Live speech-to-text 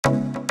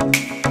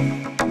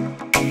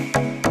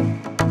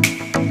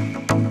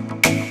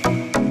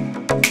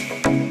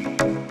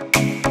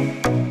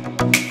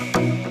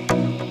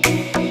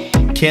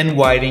Ken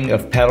Whiting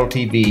of Paddle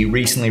TV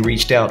recently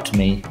reached out to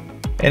me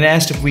and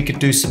asked if we could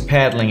do some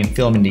paddling and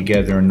filming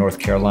together in North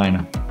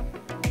Carolina.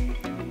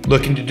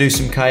 Looking to do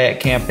some kayak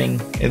camping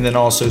and then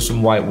also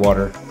some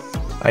whitewater,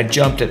 I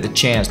jumped at the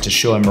chance to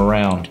show him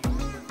around.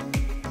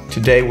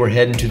 Today we're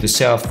heading to the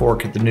South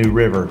Fork of the New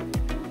River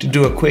to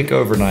do a quick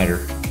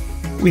overnighter.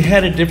 We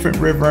had a different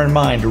river in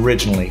mind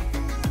originally,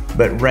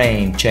 but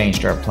rain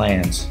changed our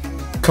plans.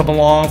 Come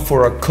along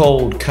for a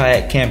cold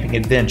kayak camping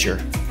adventure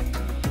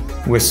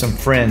with some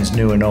friends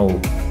new and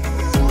old.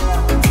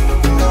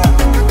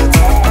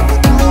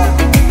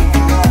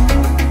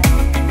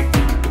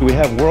 We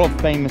have world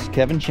famous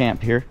Kevin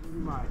Champ here,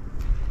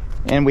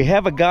 and we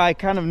have a guy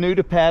kind of new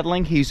to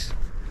paddling. He's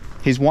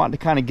wanting to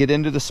kind of get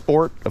into the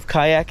sport of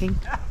kayaking.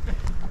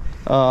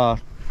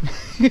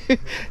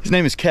 His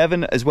name is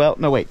Kevin as well.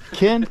 No, wait,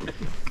 Ken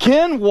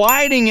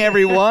Whiting,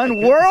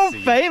 everyone, world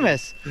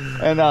famous.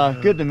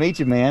 And good to meet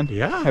you, man.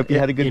 Yeah. Hope you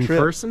had a good trip.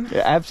 In person?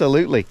 Yeah,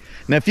 absolutely.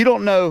 Now, if you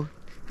don't know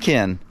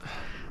Ken,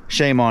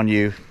 shame on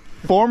you.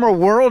 Former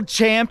world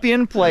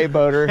champion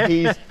playboater.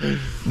 He's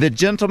the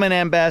gentleman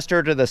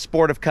ambassador to the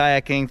sport of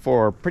kayaking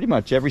for pretty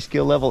much every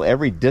skill level,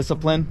 every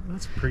discipline.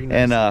 That's pretty nice.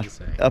 And to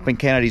say. Up in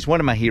Canada, he's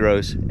one of my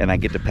heroes, and I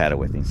get to paddle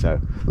with him.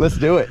 So let's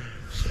do it.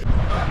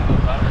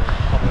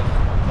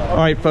 All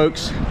right,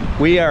 folks,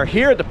 we are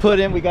here at the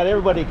put-in. We got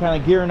everybody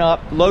kind of gearing up,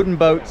 loading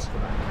boats.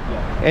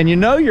 And you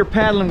know you're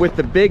paddling with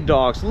the big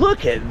dogs.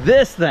 Look at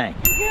this thing.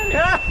 Look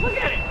at it. Look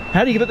at it.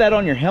 How do you put that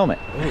on your helmet?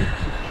 Ooh.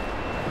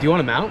 Do you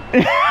want to mount?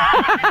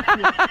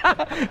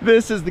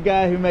 This is the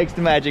guy who makes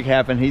the magic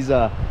happen. He's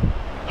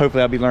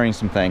hopefully I'll be learning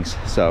some things.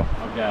 So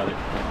I've got it.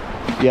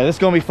 yeah, this is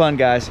gonna be fun,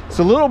 guys. It's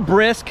a little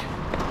brisk.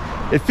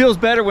 It feels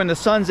better when the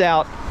sun's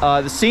out.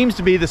 It seems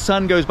to be the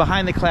sun goes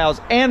behind the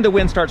clouds and the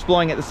wind starts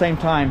blowing at the same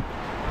time.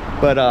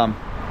 But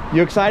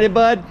you excited,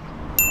 bud?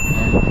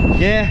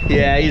 Yeah,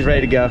 he's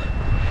ready to go.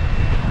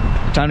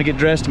 Time to get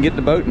dressed and get in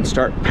the boat and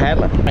start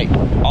paddling. Right,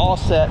 all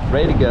set,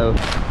 ready to go.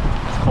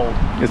 It's cold.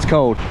 It's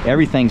cold.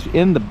 Everything's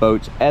in the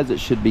boats as it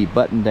should be,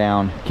 buttoned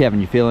down. Kevin,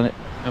 you feeling it?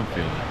 I'm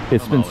feeling it.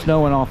 It's been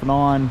snowing off and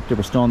on. There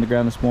was snow on the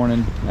ground this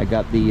morning. I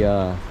got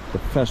the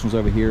professionals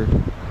over here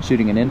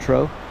shooting an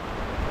intro,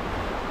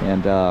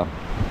 and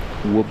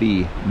we'll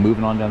be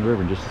moving on down the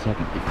river in just a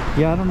second.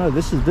 Yeah, I don't know.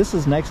 This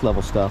is next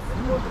level stuff.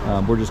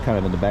 We're just kind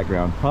of in the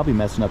background, probably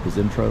messing up his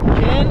intro.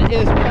 Ken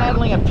is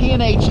paddling a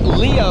P&H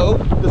Leo.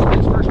 This is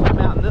his first time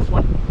out in this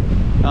one.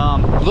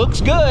 Looks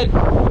good,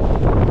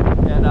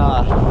 and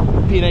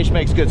P&H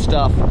makes good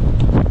stuff.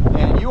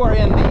 And you are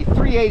in the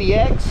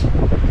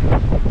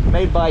 380X,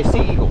 made by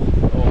Sea Eagle.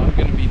 Oh, I'm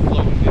gonna be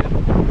floating good.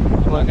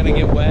 I'm not gonna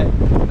get wet.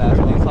 That's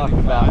what I'm talking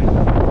about.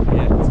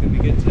 Yeah, it's gonna be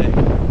good today.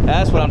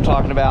 That's what I'm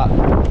talking about.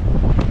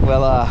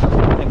 Well, I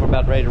think we're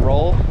about ready to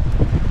roll.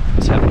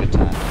 Let's have a good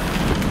time.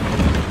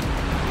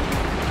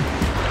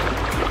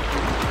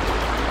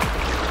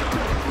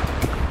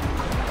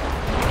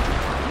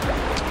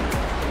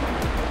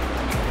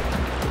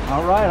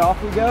 All right,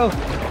 off we go.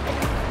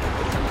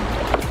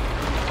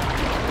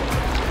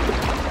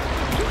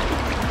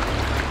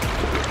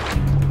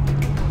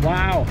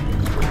 Wow.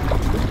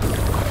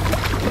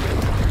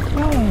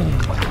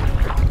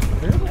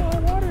 There's a lot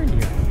of water in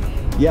here.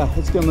 Yeah,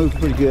 it's gonna move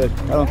pretty good.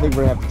 I don't think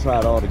we're gonna have to try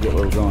it all to get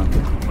where we're going.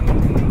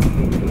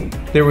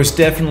 There was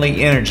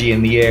definitely energy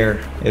in the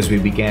air as we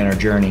began our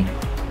journey.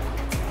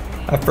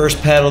 I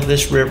first paddled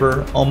this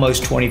river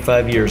almost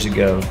 25 years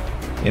ago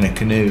in a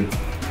canoe.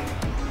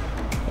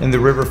 And the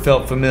river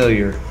felt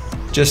familiar,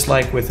 just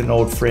like with an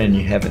old friend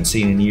you haven't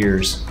seen in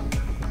years.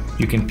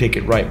 You can pick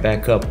it right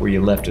back up where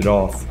you left it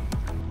off.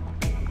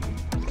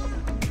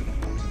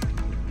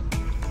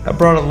 I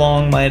brought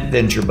along my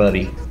adventure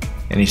buddy,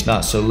 and he's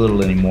not so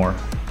little anymore.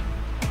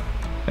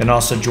 And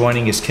also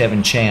joining is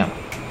Kevin Champ.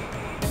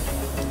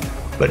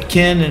 But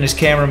Ken and his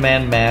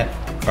cameraman Matt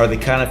are the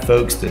kind of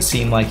folks that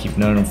seem like you've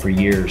known them for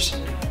years.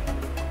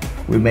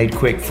 We made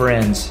quick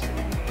friends,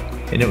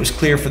 and it was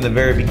clear from the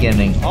very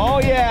beginning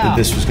that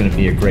this was going to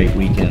be a great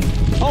weekend.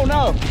 Oh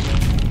no!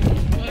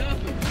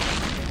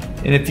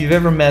 And if you've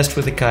ever messed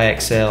with a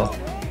kayak sail,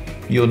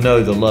 you'll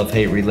know the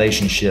love-hate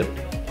relationship.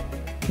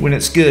 When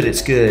it's good,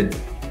 it's good.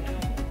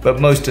 But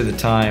most of the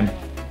time,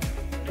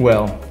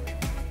 well,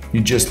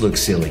 you just look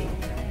silly.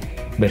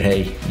 But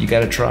hey, you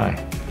gotta try.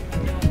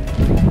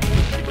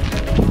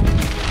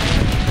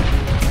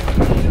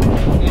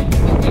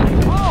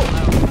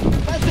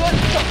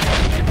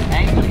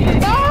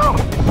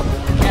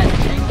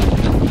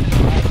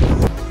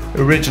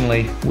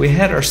 Originally, we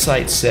had our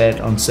sights set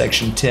on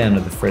section 10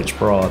 of the French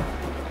Broad.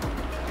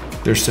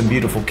 There's some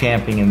beautiful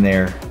camping in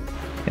there,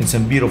 and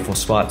some beautiful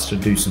spots to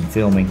do some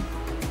filming.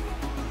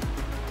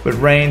 But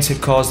rains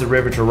had caused the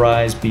river to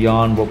rise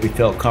beyond what we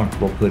felt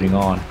comfortable putting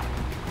on.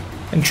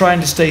 And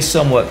trying to stay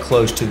somewhat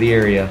close to the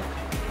area,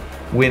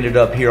 we ended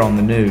up here on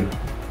the New.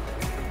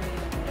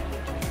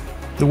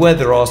 The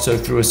weather also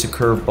threw us a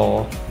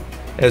curveball,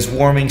 as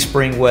warming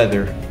spring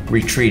weather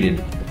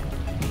retreated.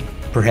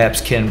 Perhaps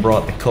Ken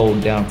brought the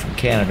cold down from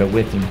Canada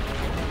with him.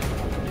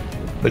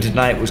 But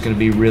tonight was going to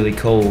be really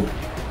cold,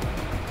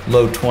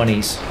 low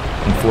 20s,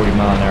 and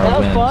 40-mile-an-hour That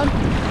was winds.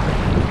 fun.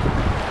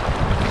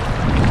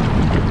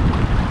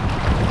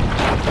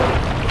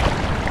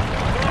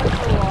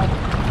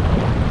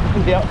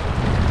 Yep.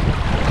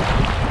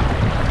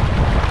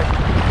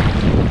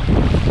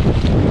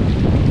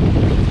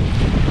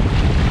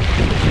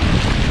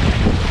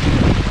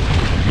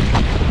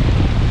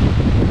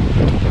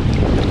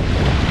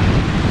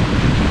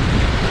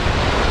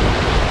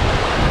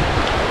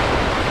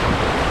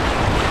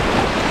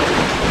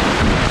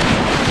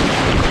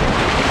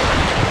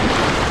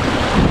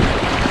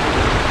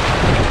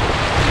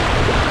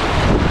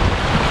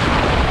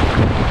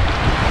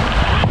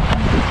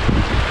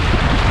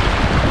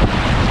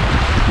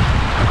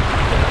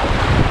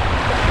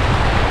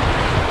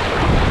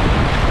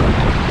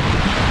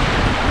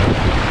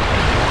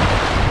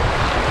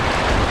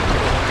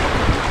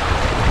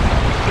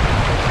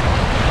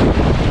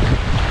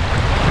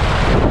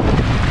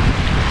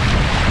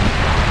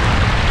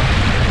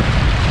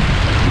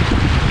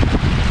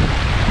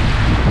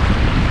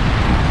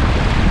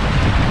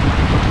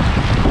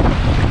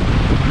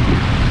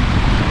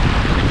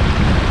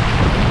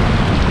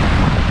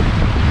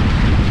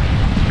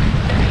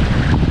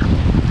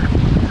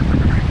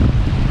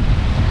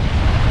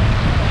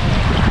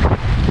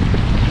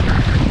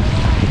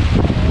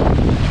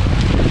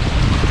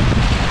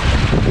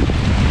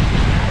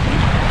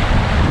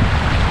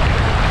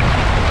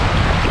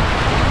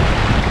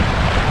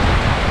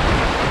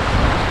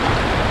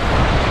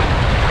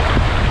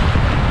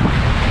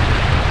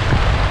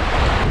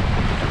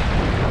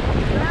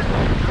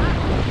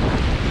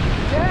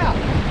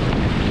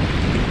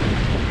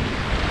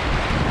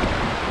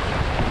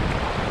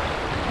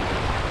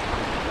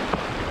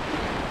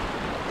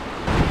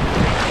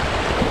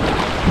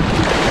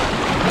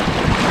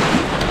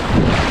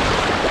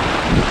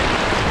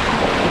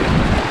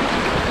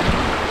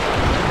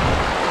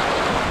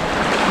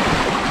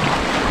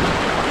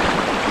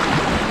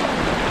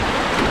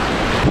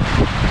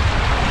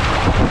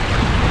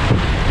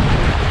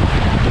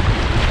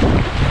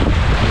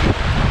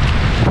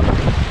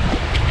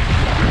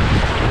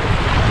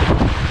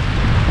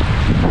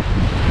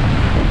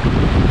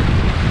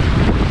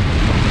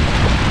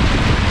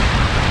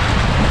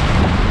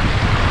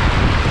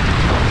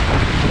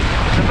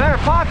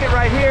 Pocket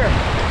right here.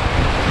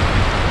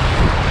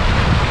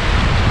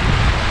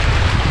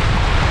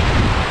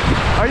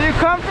 Are you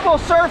comfortable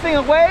surfing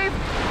a wave?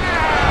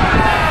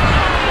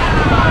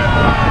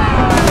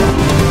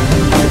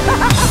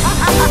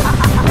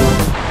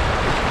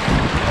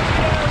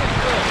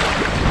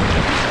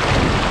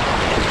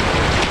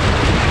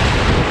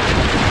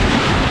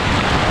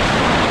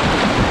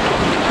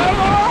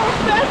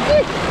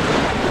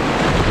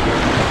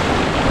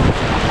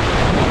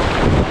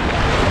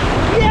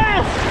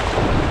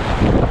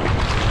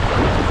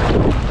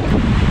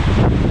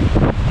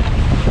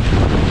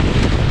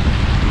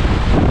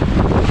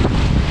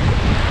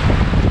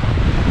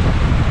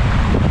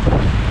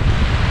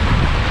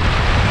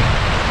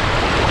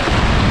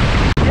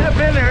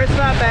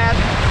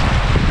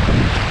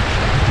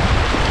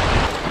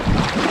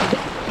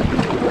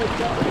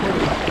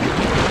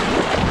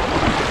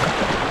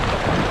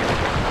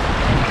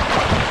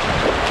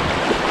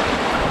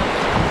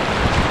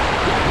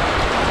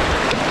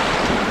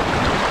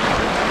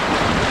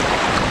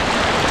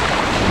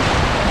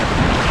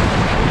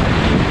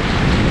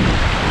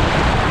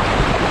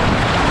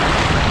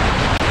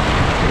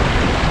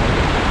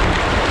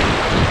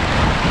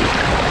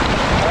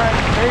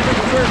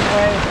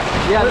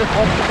 Yeah, this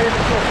one's the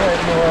favorite surf wave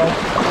in the world.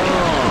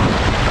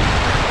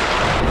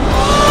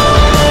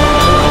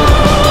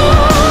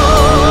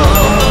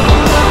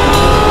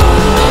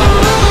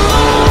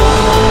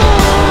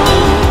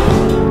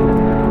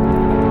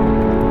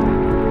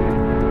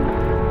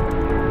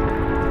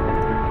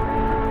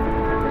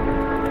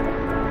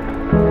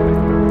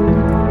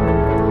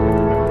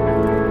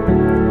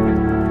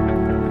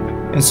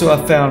 And so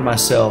I found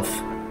myself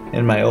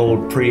in my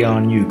old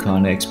pre-on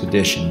Yukon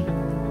expedition,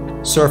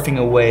 surfing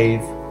a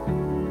wave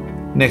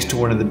next to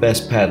one of the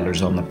best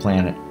paddlers on the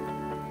planet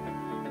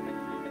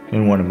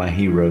and one of my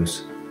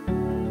heroes.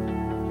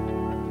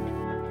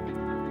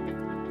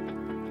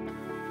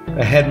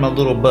 I had my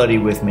little buddy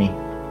with me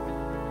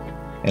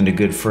and a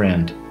good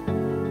friend.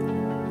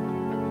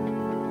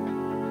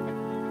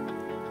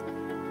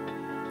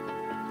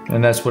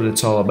 And that's what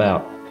it's all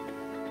about.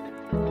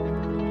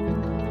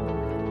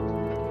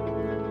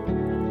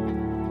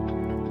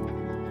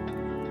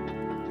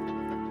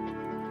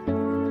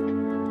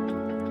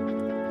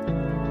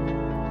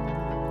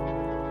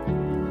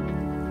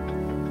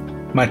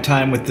 My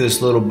time with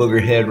this little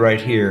boogerhead right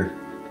here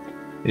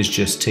is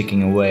just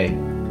ticking away.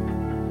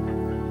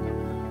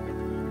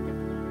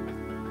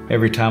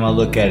 Every time I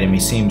look at him, he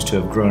seems to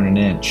have grown an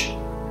inch.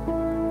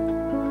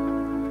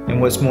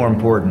 And what's more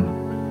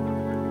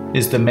important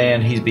is the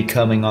man he's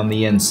becoming on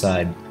the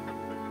inside.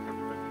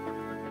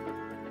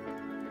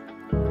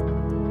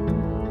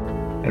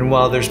 And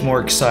while there's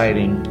more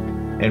exciting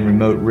and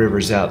remote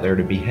rivers out there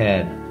to be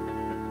had,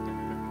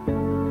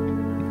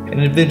 an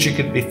adventure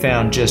could be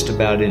found just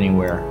about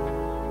anywhere.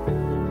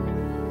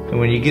 And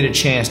when you get a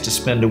chance to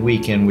spend a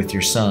weekend with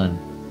your son,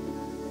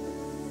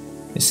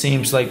 it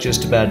seems like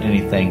just about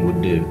anything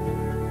would do.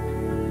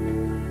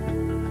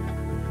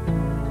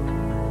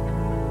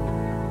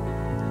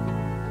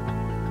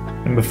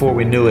 And before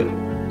we knew it,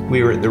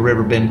 we were at the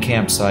Riverbend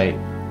campsite,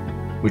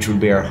 which would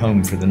be our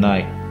home for the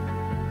night.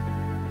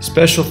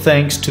 Special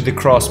thanks to the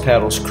Cross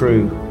Paddles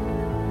crew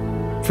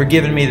for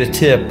giving me the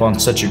tip on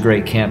such a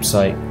great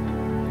campsite.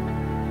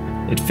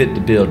 It fit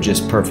the bill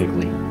just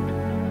perfectly.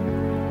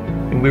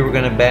 And we were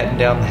going to batten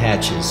down the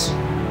hatches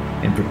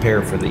and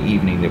prepare for the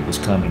evening that was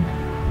coming.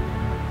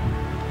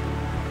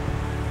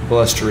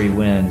 Blustery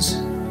winds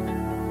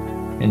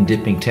and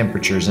dipping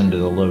temperatures into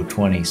the low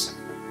 20s.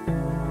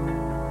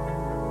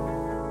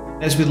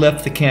 As we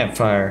left the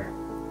campfire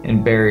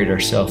and buried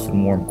ourselves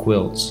in warm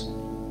quilts,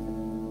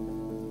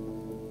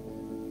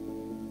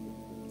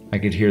 I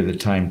could hear the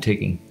time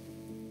ticking.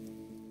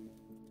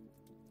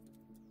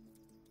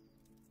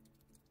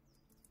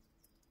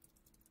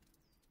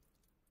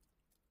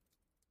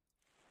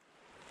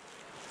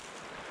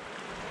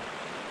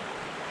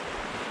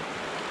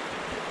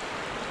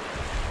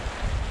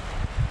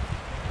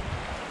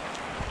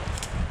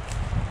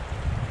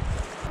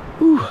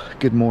 Whew,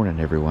 good morning,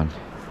 everyone.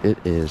 It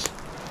is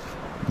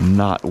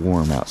not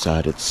warm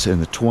outside. It's in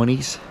the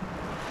 20s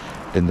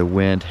and the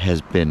wind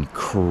has been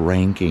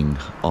cranking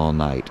all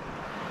night.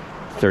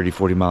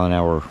 30-40 mile an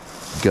hour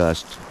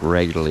gust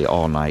regularly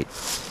all night.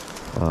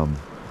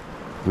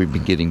 We've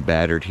been getting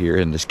battered here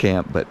in this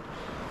camp, but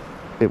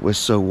it was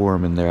so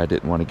warm in there I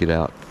didn't want to get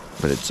out.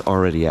 But it's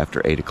already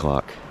after 8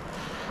 o'clock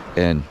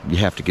and you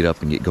have to get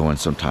up and get going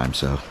sometime,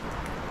 so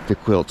the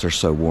quilts are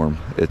so warm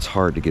it's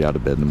hard to get out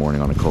of bed in the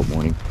morning on a cold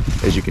morning.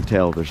 As you can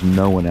tell, there's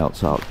no one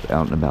else out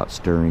and about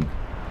stirring.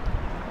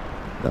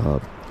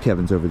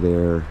 Kevin's over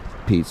there.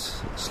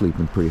 Pete's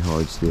sleeping pretty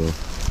hard still.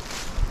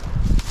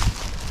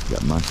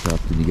 Got my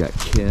stuff. Then you got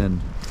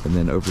Ken, and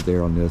then over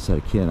there on the other side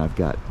of Ken I've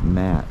got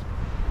Matt,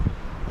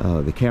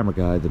 the camera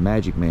guy, the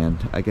magic man.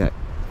 I got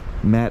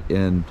Matt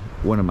in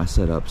one of my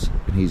setups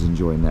and he's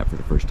enjoying that for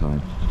the first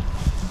time.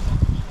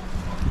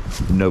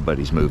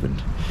 Nobody's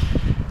moving.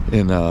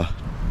 And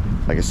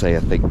like I say, I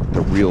think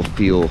the real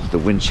feel, the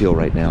wind chill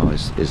right now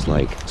is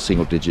like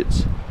single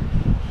digits.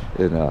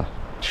 And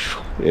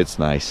it's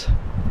nice.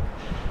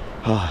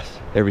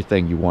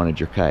 Everything you wanted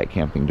your kayak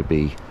camping to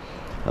be.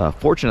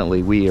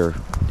 Fortunately, we are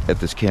at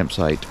this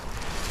campsite.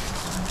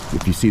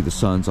 If you see the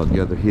sun's on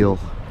the other hill,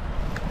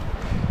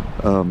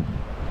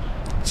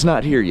 it's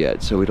not here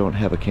yet, so we don't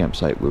have a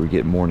campsite where we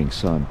get morning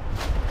sun.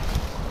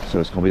 So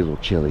it's gonna be a little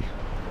chilly.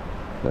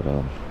 But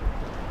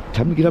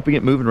time to get up and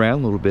get moving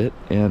around a little bit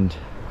and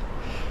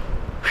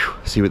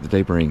see what the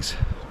day brings.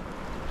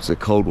 It's a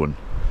cold one.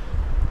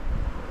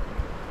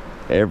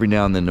 Every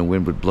now and then the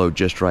wind would blow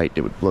just right.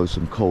 It would blow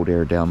some cold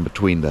air down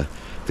between the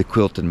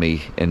quilt and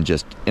me, and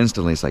just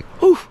instantly it's like,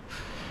 whew!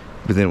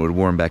 But then it would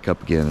warm back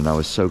up again, and I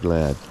was so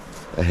glad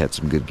I had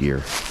some good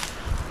gear.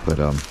 But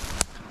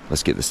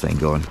let's get this thing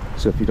going.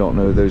 So if you don't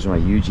know, those are my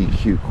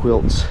UGQ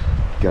quilts.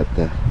 Got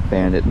the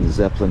Bandit and the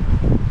Zeppelin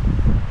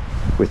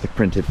with the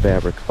printed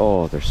fabric.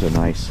 Oh, they're so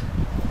nice.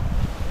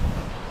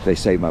 They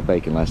saved my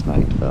bacon last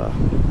night.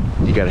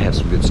 You gotta have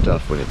some good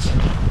stuff when it's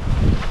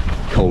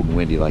cold and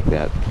windy like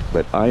that.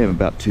 But I am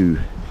about to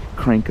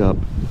crank up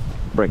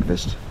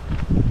breakfast,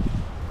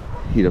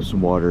 heat up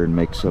some water and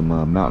make some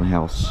Mountain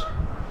House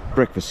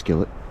breakfast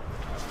skillet.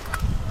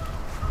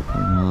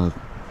 And,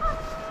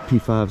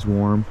 P5's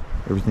warm,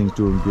 everything's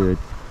doing good.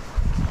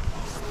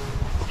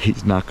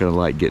 He's not gonna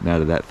like getting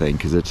out of that thing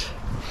because it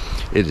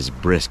is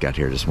brisk out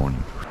here this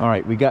morning. All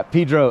right, we got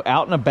Pedro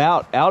out and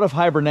about, out of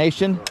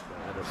hibernation.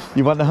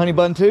 You want the honey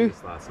bun too?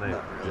 Last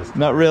night,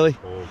 Not really.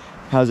 cold.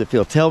 How does it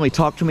feel? Tell me,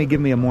 talk to me, give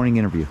me a morning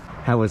interview.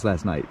 How was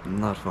last night?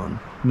 Not fun.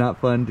 Not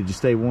fun? Did you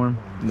stay warm?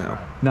 No.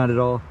 Not at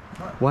all?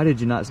 Why did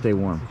you not stay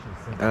warm?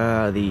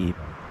 The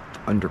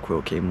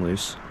underquilt came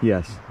loose.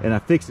 Yes, and I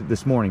fixed it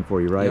this morning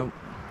for you, right? Yep.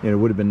 And it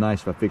would have been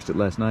nice if I fixed it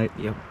last night.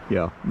 Yep.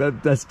 Yeah,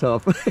 that's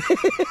tough.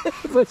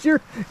 But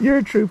you're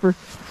a trooper.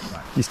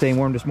 You staying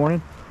warm this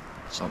morning?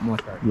 Something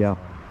like that. Yeah,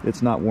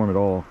 it's not warm at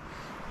all.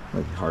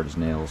 Like hard as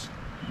nails.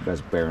 You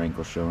guys bare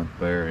ankles showing.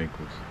 Bare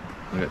ankles.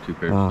 I got 2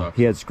 pairs of socks.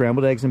 He had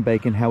scrambled eggs and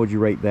bacon. How would you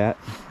rate that?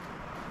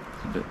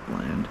 It's a bit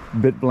bland.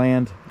 Bit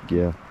bland?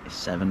 Yeah. A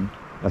 7.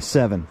 A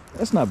 7.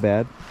 That's not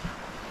bad.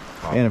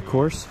 And of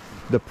course,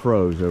 the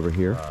pros over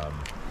here,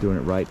 doing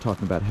it right,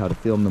 talking about how to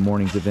film the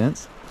morning's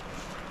events.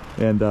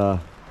 And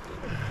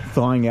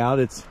thawing out.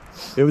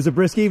 It was a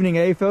brisk evening,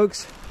 eh,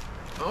 folks?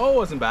 Oh, it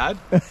wasn't bad.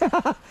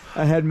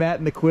 I had Matt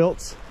in the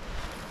quilts.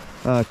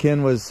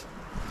 Ken was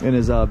in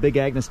his Big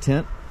Agnes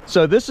tent.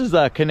 So this is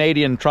a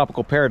Canadian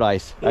tropical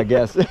paradise, I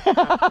guess.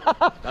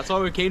 That's why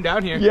we came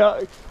down here.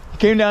 Yeah,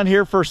 came down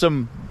here for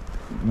some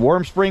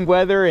warm spring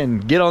weather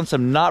and get on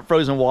some not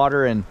frozen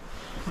water, and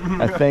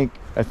I think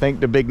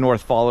the big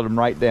north followed them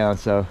right down.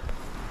 So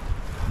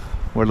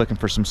we're looking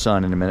for some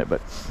sun in a minute,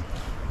 but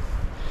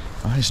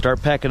I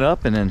start packing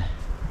up and then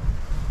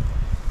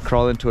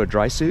crawl into a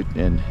dry suit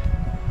and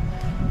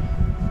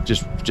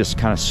just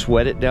kind of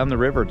sweat it down the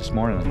river this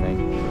morning, I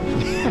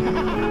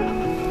think.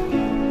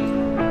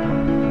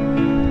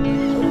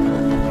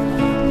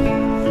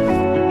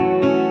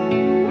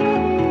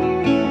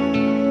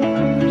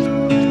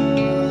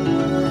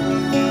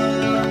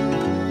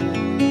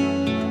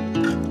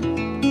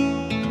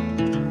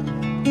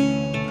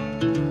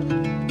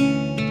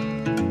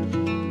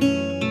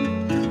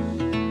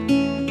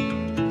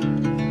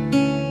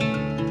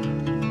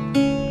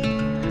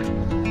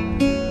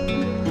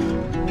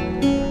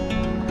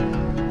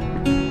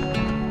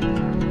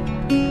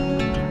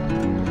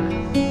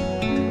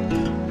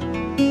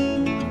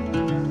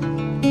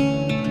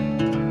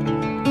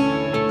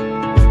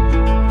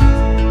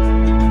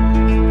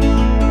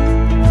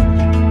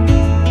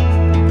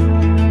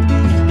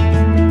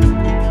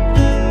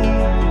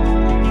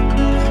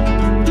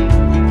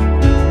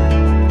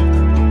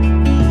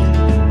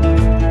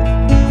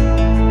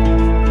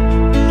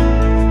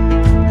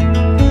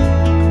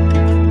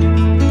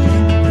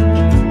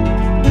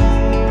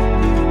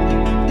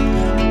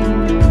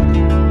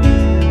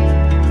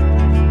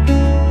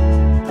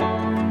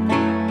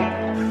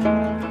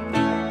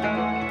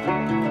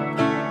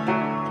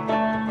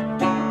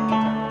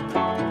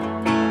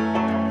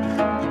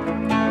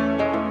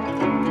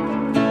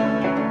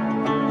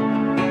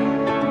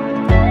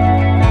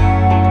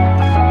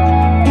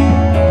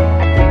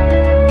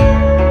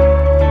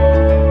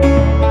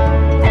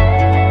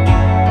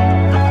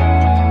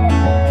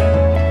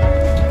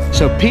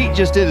 So Pete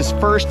just did his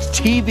first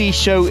TV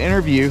show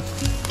interview.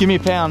 Give me a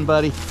pound,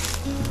 buddy.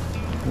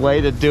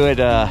 Way to do it.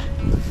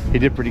 He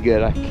did pretty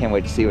good. I can't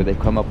wait to see what they've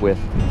come up with.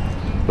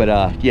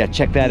 But yeah,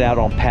 check that out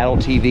on Paddle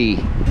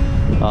TV.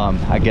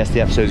 I guess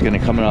the episode is going to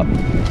come up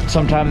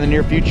sometime in the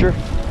near future.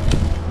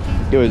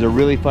 It was a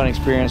really fun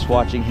experience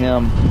watching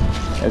him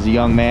as a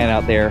young man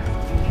out there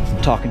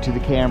talking to the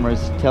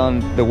cameras,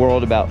 telling the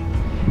world about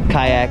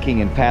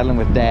kayaking and paddling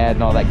with Dad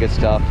and all that good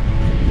stuff.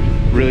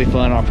 Really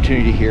fun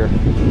opportunity here,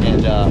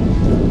 and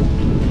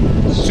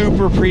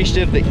super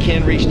appreciative that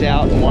Ken reached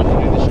out and wanted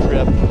to do this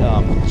trip.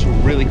 It's a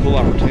really cool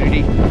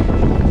opportunity.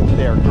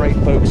 They are great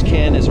folks.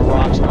 Ken is a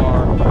rock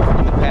star in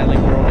the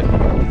paddling world, if you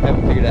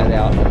haven't figured that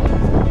out.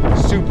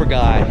 Super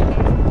guy,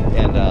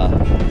 and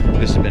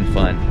this has been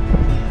fun.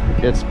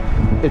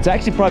 It's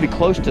actually probably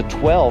close to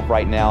 12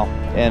 right now,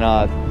 and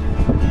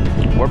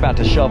we're about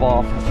to shove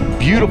off.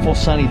 Beautiful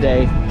sunny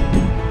day.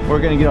 We're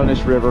gonna get on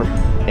this river,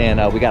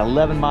 and we got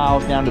 11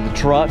 miles down to the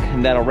truck,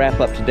 and that'll wrap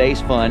up today's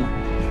fun.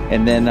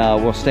 And then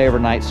we'll stay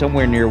overnight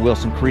somewhere near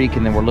Wilson Creek,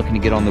 and then we're looking to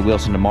get on the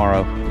Wilson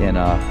tomorrow and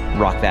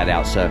rock that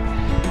out. So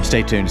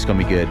stay tuned, it's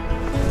gonna be good.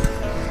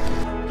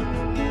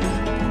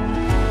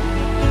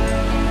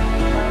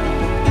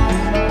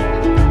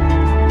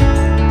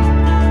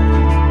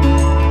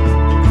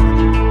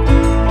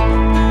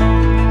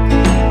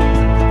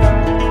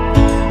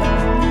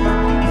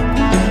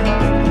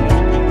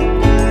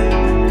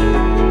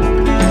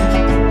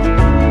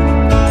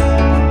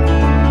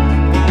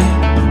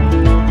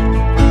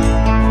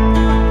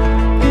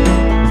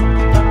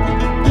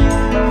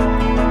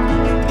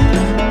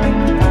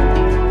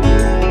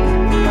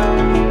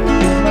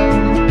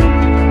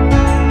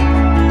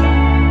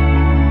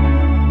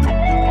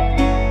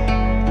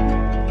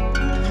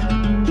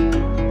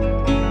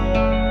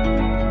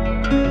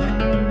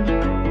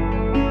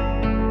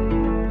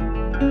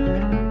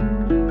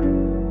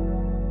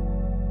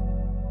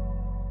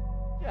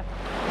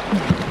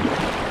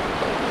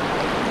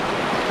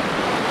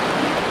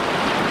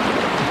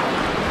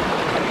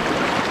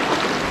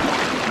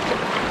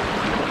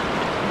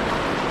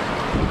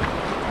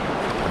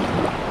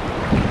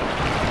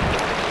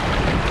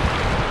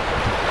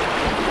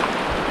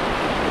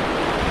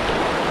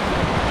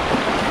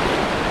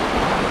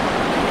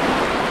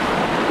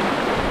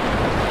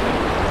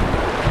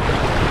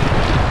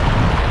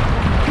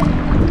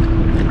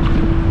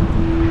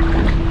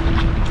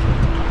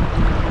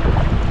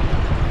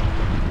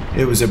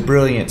 It was a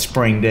brilliant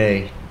spring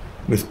day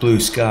with blue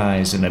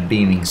skies and a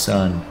beaming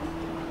sun.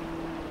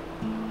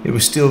 It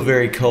was still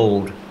very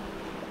cold,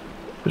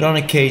 but on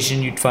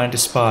occasion you'd find a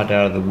spot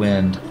out of the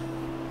wind,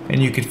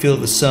 and you could feel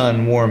the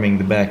sun warming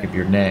the back of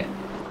your neck.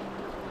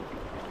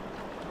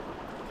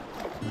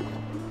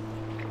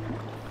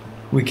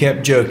 We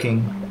kept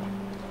joking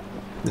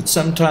that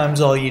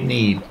sometimes all you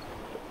need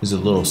is a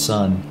little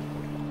sun.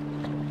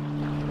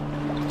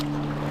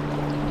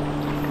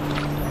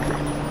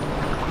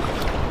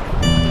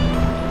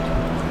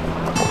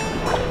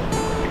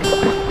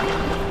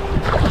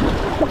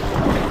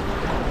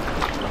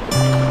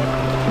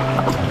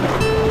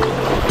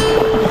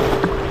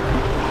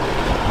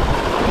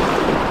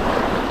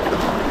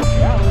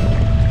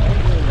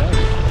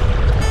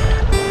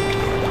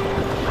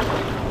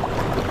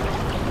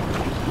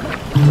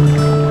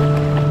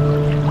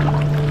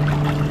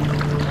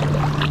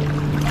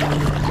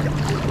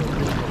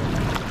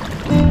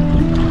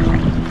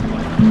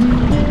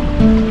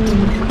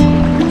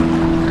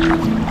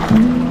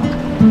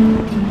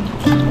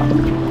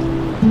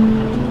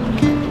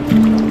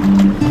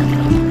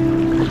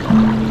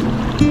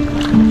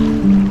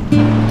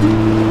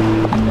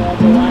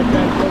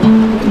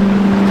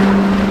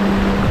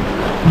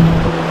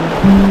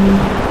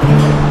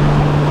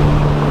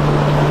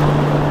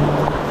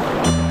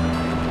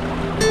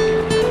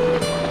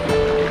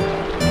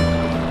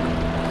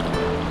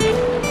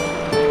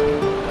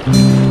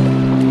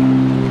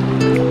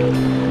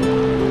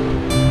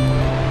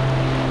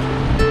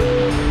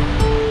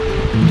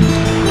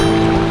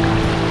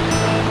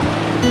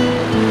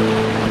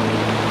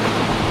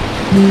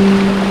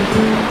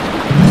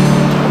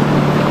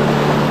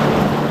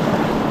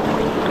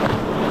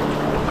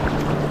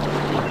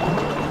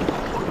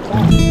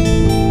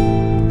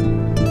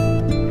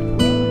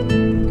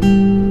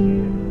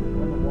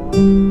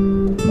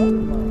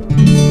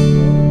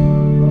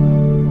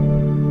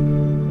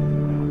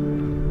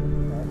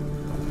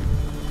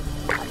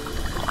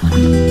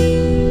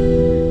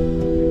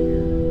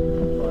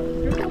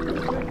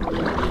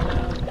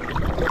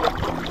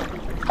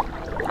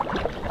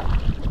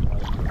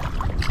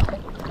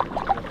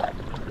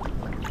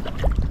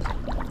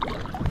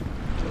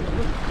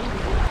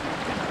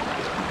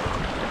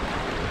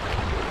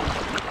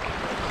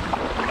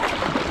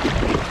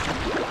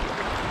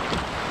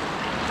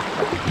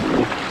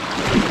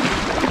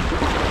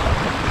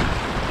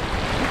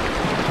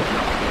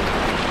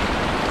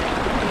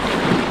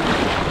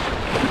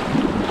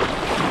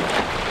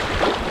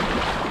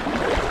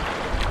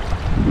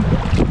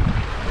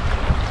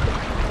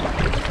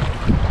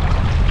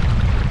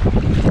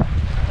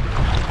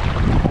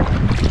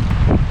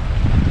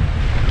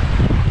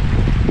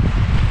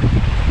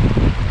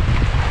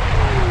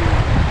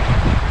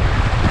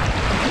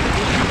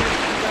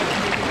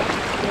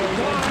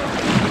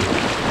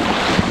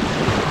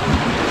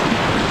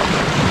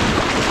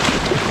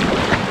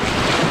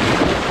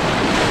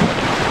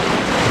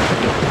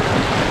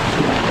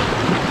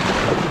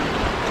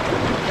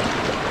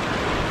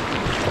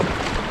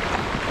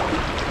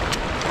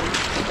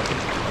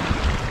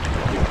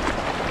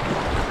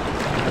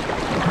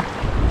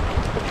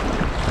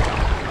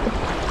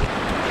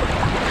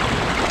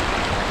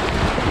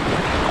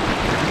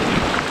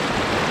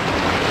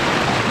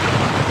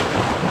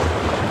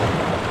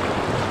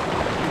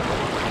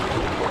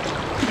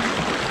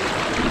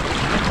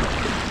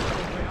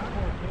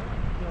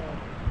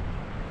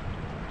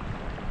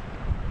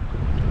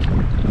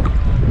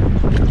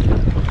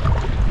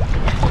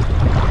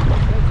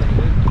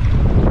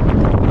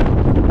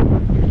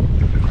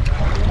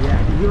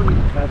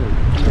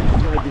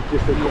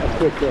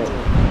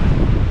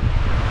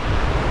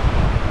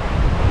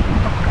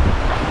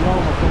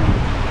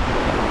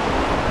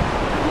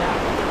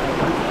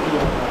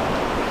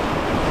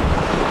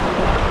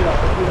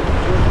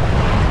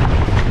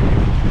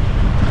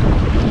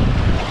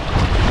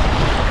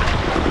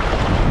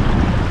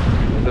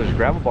 There's a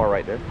gravel bar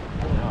right there.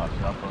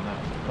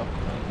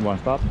 You want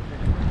to stop?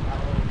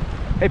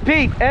 Hey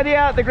Pete, Eddie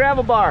out at the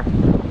gravel bar.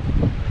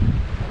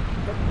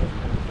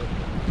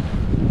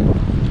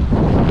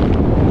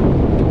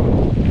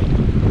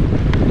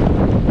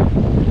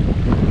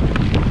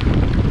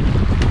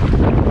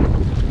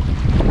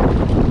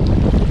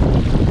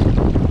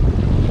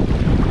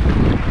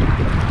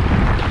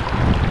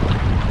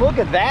 Look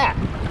at that.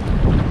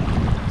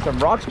 Some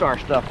rock star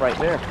stuff right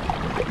there.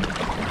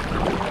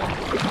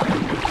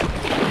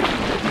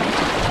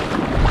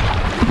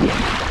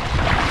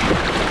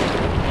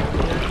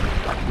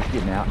 Just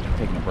getting out,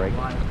 taking a break.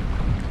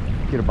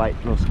 Get a bite,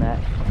 little snack.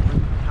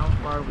 How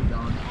far are we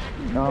gone?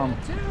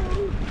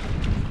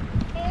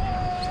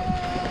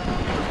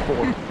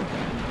 4.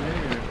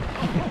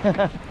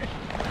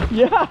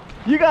 Yeah,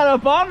 you got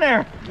up on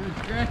there.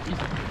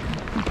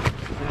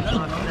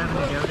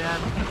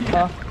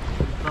 Huh?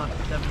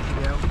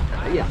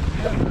 Yeah.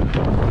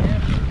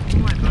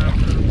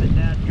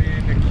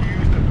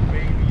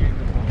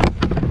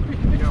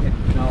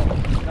 No,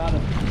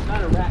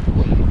 not a rat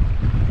queen.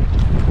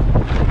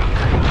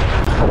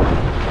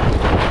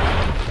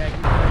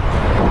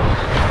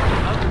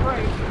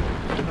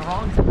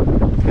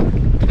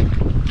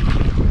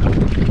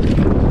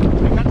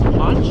 I got some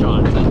hot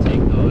shots. I'll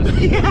take those.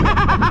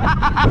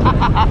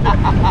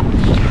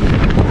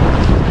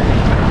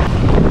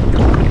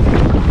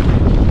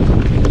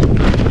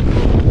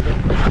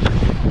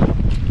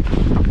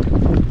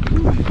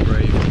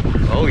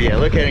 Oh yeah,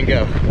 look at it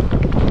go.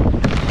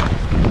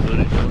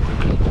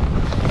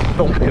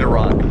 Don't hit a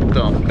rock.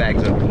 Dump,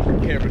 bags up.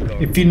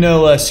 If you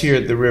know us here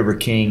at the River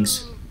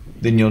Kings,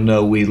 then you'll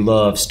know we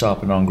love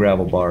stopping on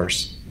gravel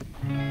bars.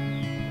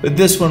 But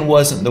this one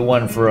wasn't the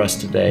one for us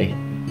today.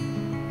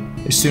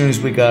 As soon as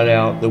we got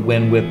out, the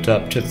wind whipped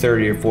up to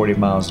 30 or 40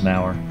 miles an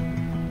hour,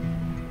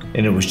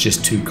 and it was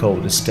just too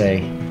cold to stay.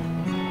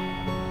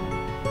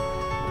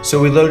 So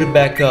we loaded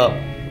back up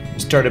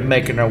and started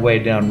making our way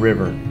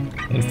downriver,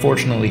 and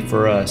fortunately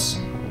for us,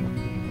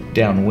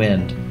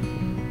 downwind.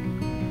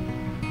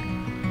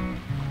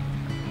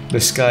 The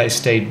sky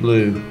stayed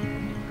blue,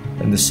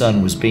 and the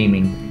sun was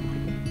beaming.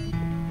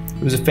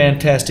 It was a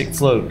fantastic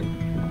float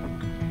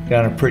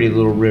down a pretty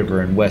little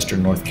river in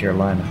western North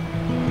Carolina.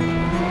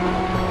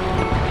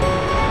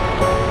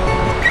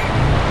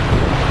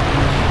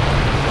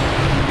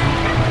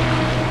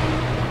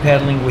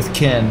 Paddling with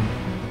Ken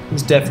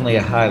was definitely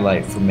a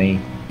highlight for me,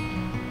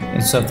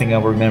 and something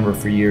I'll remember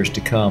for years to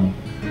come.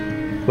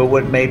 But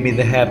what made me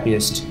the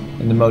happiest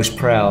and the most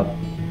proud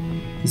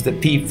is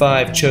that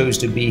P5 chose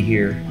to be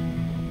here.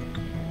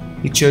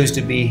 He chose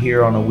to be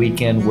here on a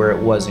weekend where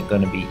it wasn't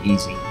going to be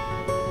easy.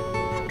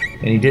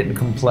 And he didn't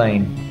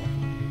complain.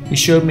 He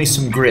showed me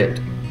some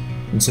grit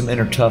and some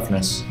inner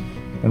toughness.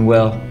 And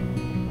well,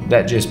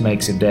 That just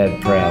makes a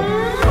dad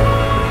proud.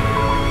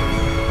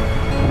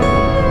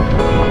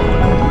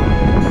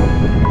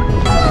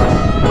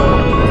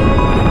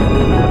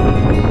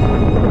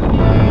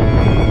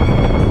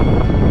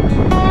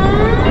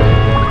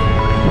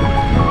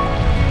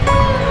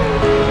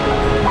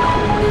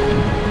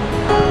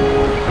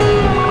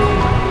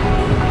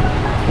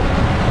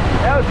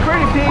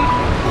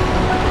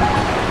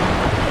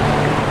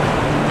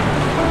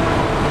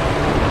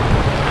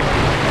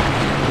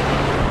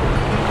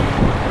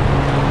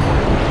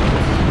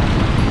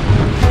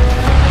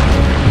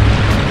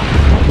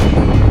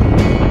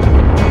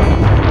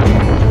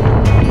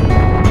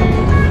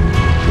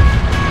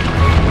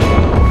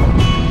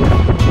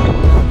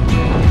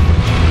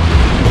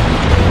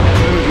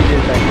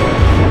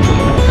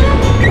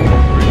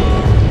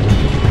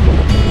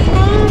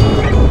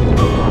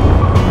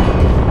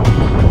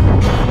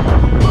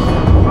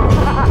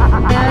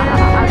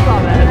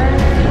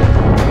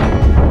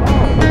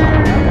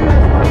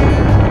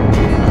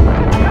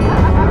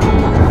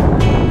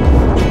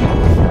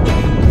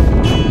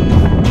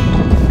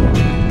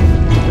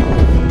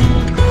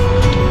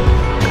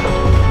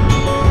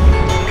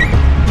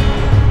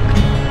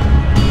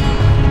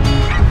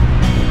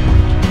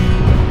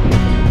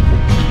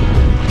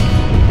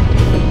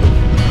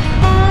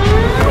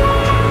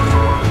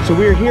 So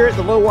we're here at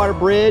the low water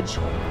bridge,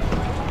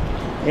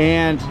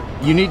 and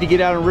you need to get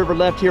out on river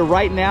left here.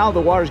 Right now,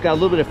 the water's got a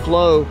little bit of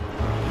flow,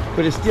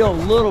 but it's still a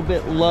little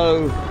bit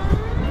low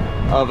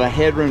of a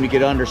headroom to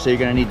get under, so you're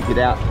gonna need to get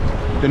out.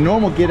 The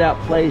normal get out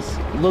place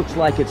looks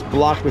like it's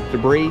blocked with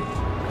debris,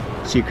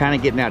 so you're kind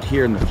of getting out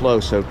here in the flow.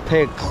 So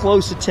pay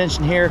close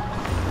attention here.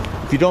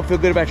 If you don't feel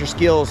good about your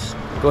skills,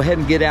 go ahead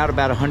and get out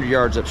about 100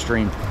 yards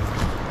upstream,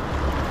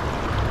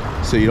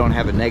 so you don't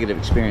have a negative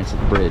experience at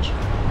the bridge.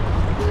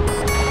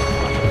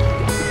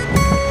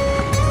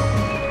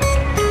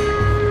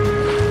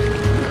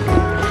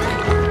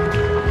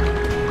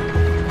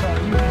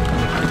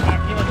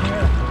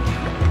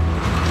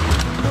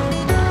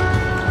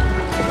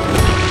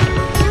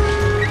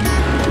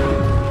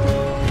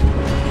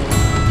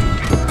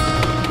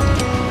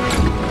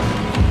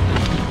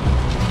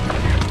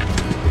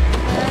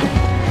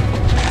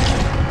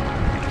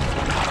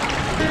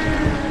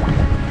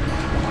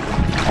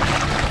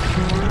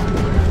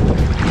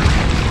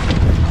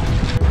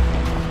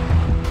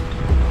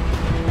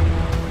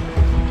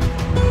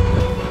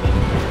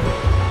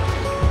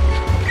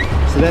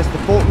 That's the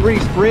Fulton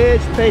Reese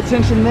Bridge. Pay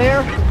attention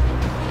there.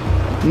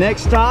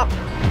 Next stop,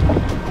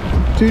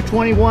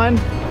 221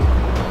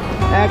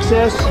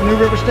 access New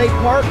River State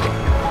Park,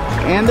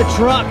 and the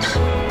trucks.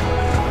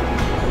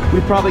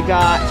 We probably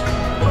got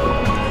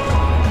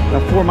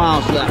about 4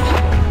 miles left.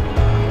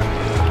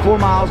 4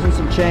 miles and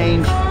some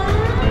change,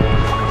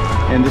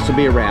 and this will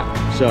be a wrap.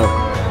 So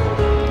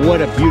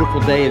what a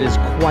beautiful day. It is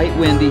quite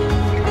windy,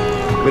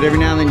 but every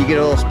now and then you get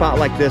a little spot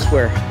like this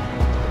where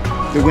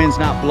the wind's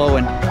not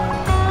blowing,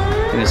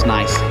 and it's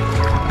nice.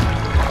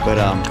 But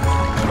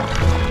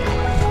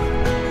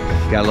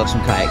gotta love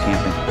some kayak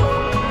camping.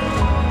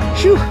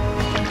 Phew,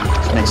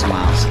 let's make some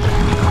miles.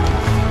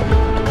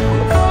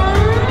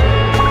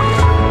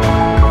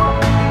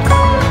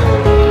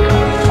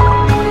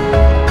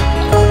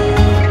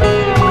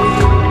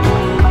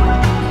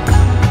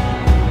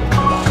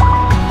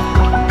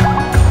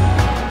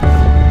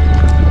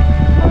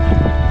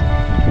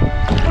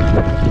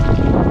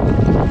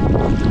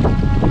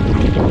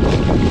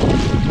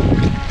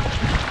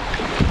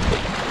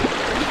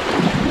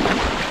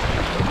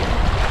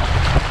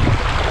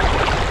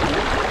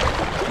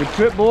 Good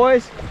trip,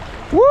 boys.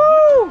 Woo!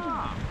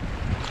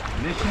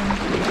 Mission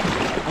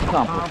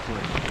accomplished.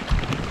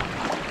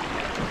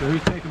 So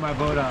who's taking my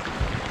boat up?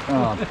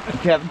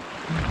 Kevin,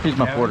 here's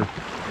my porter.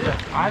 Yeah.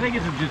 I think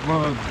it's just one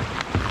of those.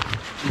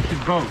 It's the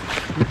boat.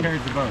 Who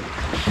carries the boat?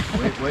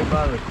 Wait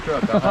by the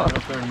truck. I'll have it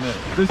up there in a minute.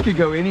 This could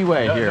go any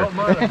way here. Don't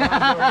mind, I'm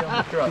already on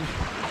the truck.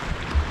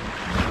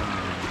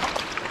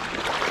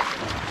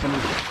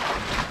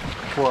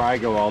 Before I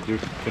go, I'll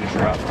finish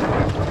her up.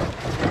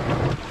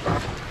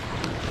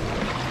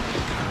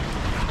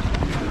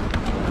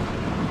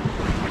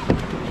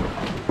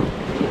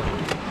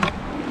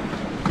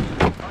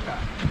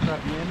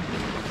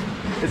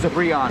 It's a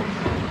Freon.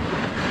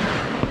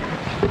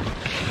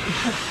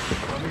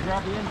 Let me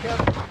grab the end,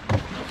 Kevin.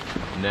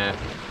 Nah.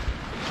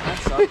 That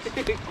sucks.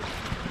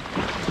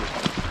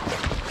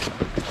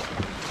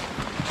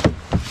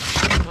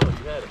 Oh,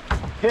 you had it.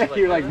 Yeah,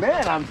 you're like,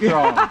 man, I'm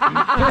strong.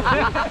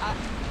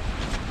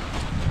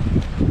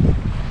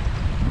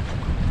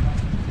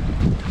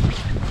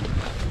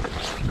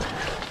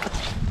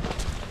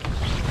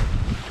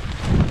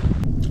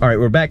 All right,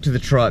 we're back to the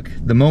truck.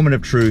 The moment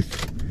of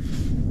truth.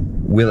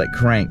 Will it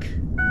crank?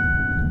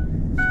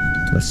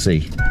 Let's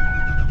see.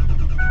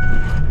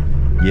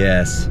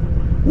 Yes.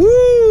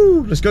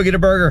 Woo! Let's go get a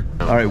burger.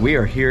 All right, we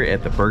are here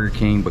at the Burger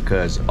King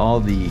because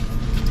all the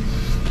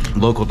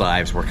local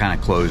dives were kind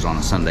of closed on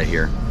a Sunday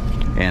here.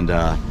 And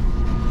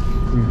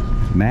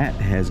Matt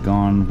has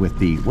gone with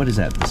the, what is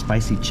that, the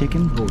spicy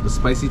chicken? Oh, the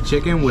spicy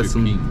chicken with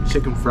some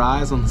chicken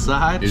fries on the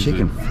side.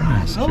 Chicken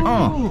fries.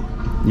 Oh.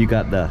 You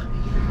got the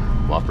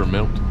Whopper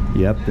melt.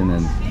 Yep, and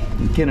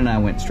then Ken and I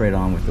went straight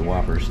on with the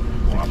Whoppers.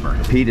 Whopper.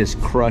 Pete is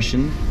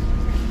crushing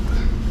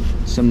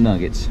some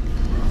nuggets.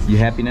 You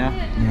happy now?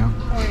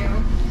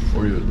 Yeah.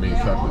 Or you with me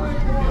chocolate.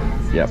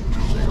 Yep.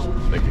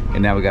 Thank you.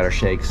 And now we got our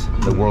shakes.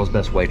 The world's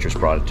best waitress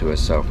brought it to us,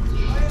 so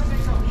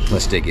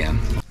let's dig in.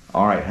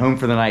 All right, home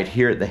for the night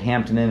here at the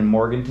Hampton Inn in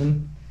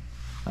Morganton.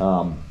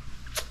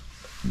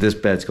 This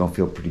bed's gonna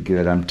feel pretty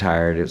good. I'm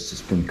tired, it's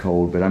just been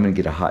cold, but I'm gonna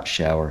get a hot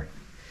shower.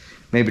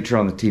 Maybe turn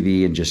on the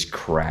TV and just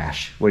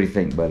crash. What do you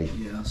think, buddy?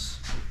 Yes.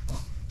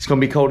 It's gonna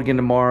be cold again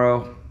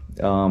tomorrow,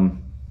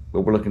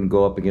 but we're looking to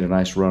go up and get a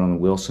nice run on the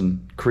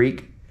Wilson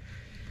Creek.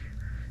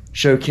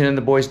 Show Ken and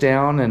the boys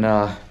down and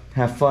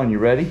have fun. You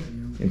ready?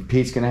 And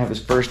Pete's gonna have his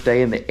first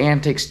day in the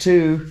antics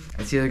too.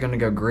 It's either gonna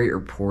go great or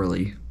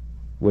poorly.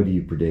 What do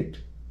you predict?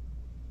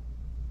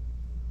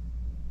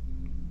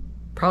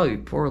 Probably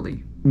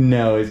poorly.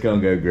 No, it's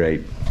gonna go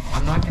great.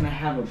 I'm not gonna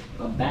have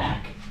a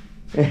back.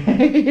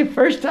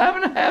 First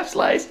time and a half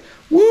slice.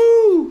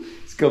 Woo!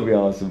 It's gonna be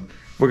awesome.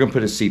 We're gonna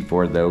put a seat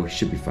for it though. He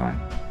should be fine.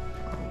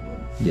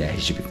 Yeah,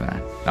 he should be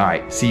fine. All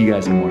right, see you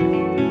guys in the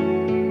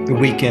morning. The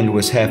weekend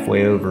was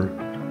halfway over,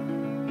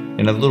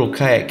 and a little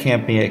kayak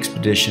camping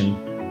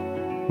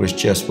expedition was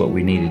just what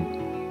we needed.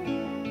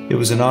 It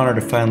was an honor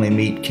to finally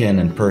meet Ken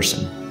in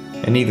person,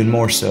 and even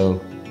more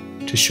so,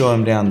 to show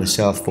him down the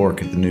South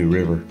Fork of the New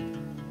River.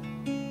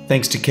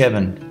 Thanks to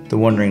Kevin, the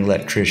wandering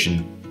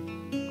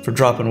electrician, for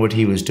dropping what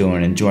he was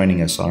doing and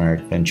joining us on our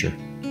adventure.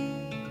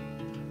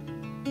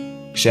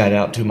 Shout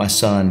out to my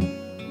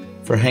son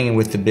for hanging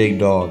with the big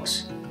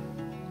dogs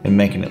and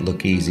making it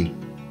look easy.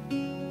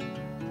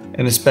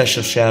 And a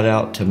special shout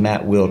out to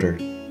Matt Wilder,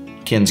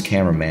 Ken's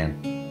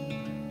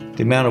cameraman.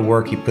 The amount of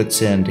work he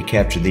puts in to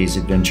capture these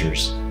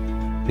adventures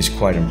is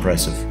quite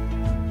impressive.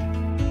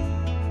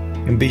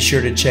 And be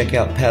sure to check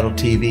out Paddle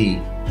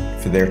TV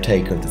for their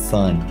take of the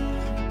fun.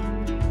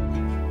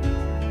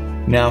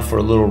 Now for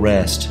a little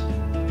rest,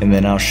 and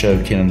then I'll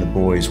show Ken and the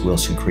boys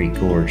Wilson Creek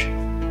Gorge.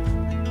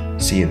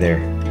 See you there.